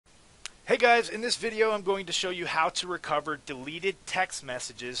Hey guys, in this video I'm going to show you how to recover deleted text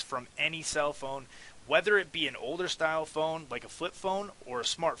messages from any cell phone, whether it be an older style phone like a flip phone or a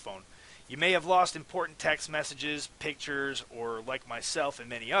smartphone. You may have lost important text messages, pictures, or like myself and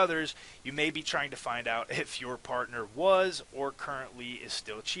many others, you may be trying to find out if your partner was or currently is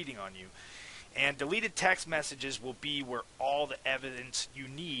still cheating on you. And deleted text messages will be where all the evidence you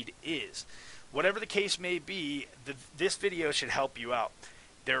need is. Whatever the case may be, this video should help you out.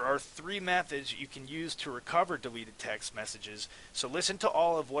 There are 3 methods you can use to recover deleted text messages, so listen to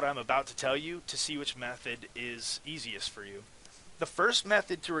all of what I'm about to tell you to see which method is easiest for you. The first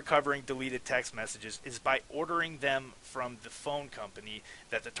method to recovering deleted text messages is by ordering them from the phone company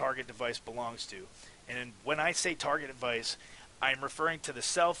that the target device belongs to. And when I say target device, I'm referring to the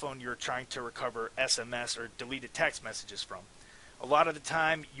cell phone you're trying to recover SMS or deleted text messages from. A lot of the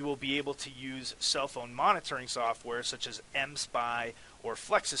time, you will be able to use cell phone monitoring software such as mSpy or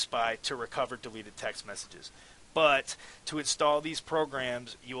FlexiSpy to recover deleted text messages. But to install these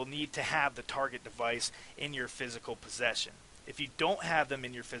programs, you will need to have the target device in your physical possession. If you don't have them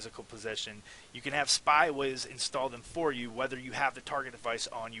in your physical possession, you can have SpyWiz install them for you whether you have the target device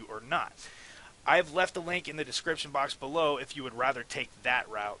on you or not. I've left a link in the description box below if you would rather take that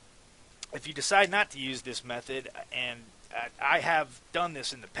route. If you decide not to use this method, and I have done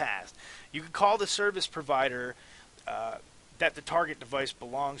this in the past, you can call the service provider that the target device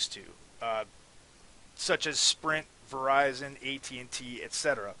belongs to, such as Sprint, Verizon, AT&T,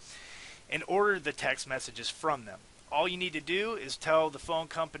 etc., and order the text messages from them. All you need to do is tell the phone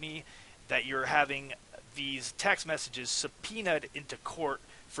company that you're having these text messages subpoenaed into court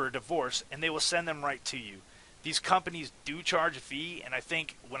for a divorce, and they will send them right to you. These companies do charge a fee, and I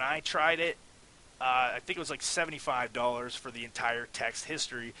think when I tried it, I think it was like $75 for the entire text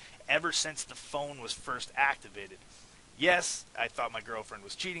history ever since the phone was first activated. Yes, I thought my girlfriend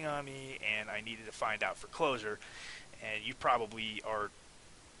was cheating on me and I needed to find out for closure, and you probably are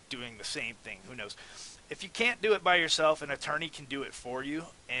doing the same thing. Who knows? If you can't do it by yourself, an attorney can do it for you,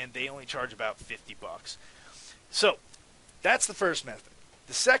 and they only charge about 50 bucks. So, that's the first method.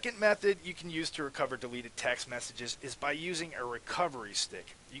 The second method you can use to recover deleted text messages is by using a recovery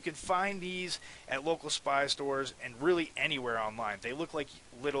stick. You can find these at local spy stores and really anywhere online. They look like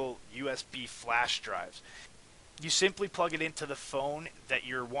little USB flash drives. You simply plug it into the phone that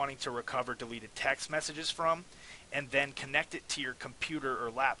you're wanting to recover deleted text messages from, and then connect it to your computer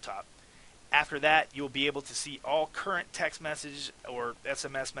or laptop. After that, you'll be able to see all current text messages or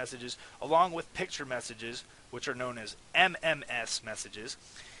SMS messages along with picture messages, which are known as MMS messages.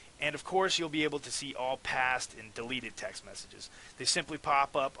 And of course, you'll be able to see all past and deleted text messages. They simply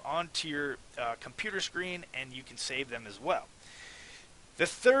pop up onto your computer screen, and you can save them as well. The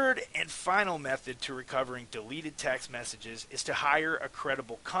third and final method to recovering deleted text messages is to hire a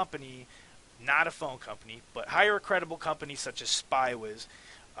credible company, not a phone company, but hire a credible company such as SpyWiz,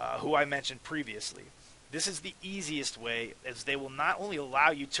 who I mentioned previously. This is the easiest way, as they will not only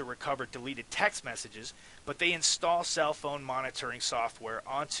allow you to recover deleted text messages, but they install cell phone monitoring software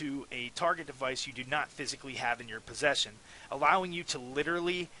onto a target device you do not physically have in your possession, allowing you to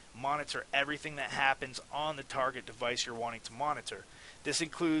literally monitor everything that happens on the target device you're wanting to monitor. This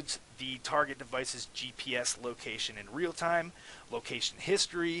includes the target device's GPS location in real time, location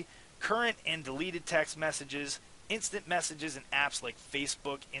history, current and deleted text messages, instant messages and apps like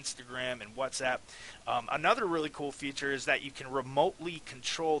Facebook, Instagram, and WhatsApp. Another really cool feature is that you can remotely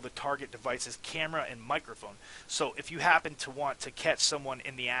control the target device's camera and microphone. So if you happen to want to catch someone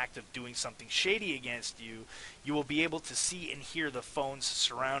in the act of doing something shady against you, you will be able to see and hear the phone's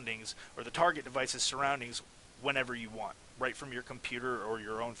surroundings or the target device's surroundings whenever you want, right from your computer or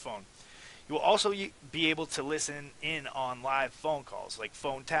your own phone. You will also be able to listen in on live phone calls, like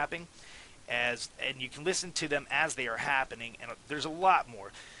phone tapping, and you can listen to them as they are happening, and there's a lot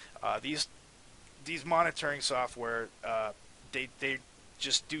more. These monitoring software, they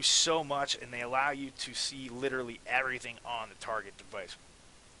just do so much, and they allow you to see literally everything on the target device.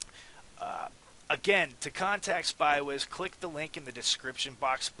 Again, to contact SpyWiz, click the link in the description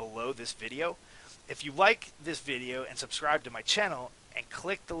box below this video. If you like this video and subscribe to my channel and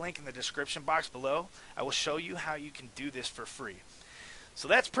click the link in the description box below, I will show you how you can do this for free. So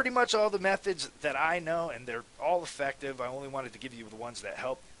that's pretty much all the methods that I know, and they're all effective. I only wanted to give you the ones that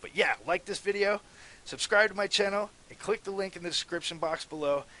help. But yeah, like this video, subscribe to my channel, and click the link in the description box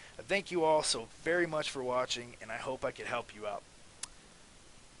below. Thank you all so very much for watching, and I hope I could help you out.